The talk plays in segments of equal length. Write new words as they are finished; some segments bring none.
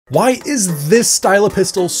Why is this style of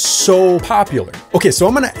pistol so popular? Okay, so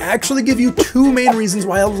I'm gonna actually give you two main reasons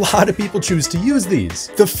why a lot of people choose to use these.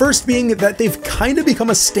 The first being that they've kind of become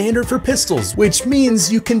a standard for pistols, which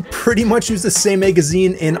means you can pretty much use the same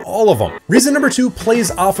magazine in all of them. Reason number two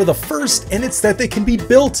plays off of the first, and it's that they can be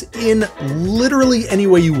built in literally any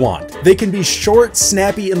way you want. They can be short,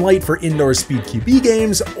 snappy, and light for indoor speed QB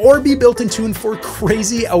games, or be built and tuned for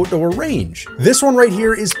crazy outdoor range. This one right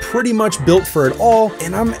here is pretty much built for it all,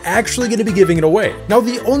 and I'm actually going to be giving it away. Now,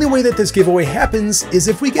 the only way that this giveaway happens is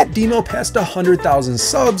if we get Demo past 100,000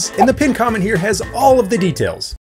 subs, and the pinned comment here has all of the details.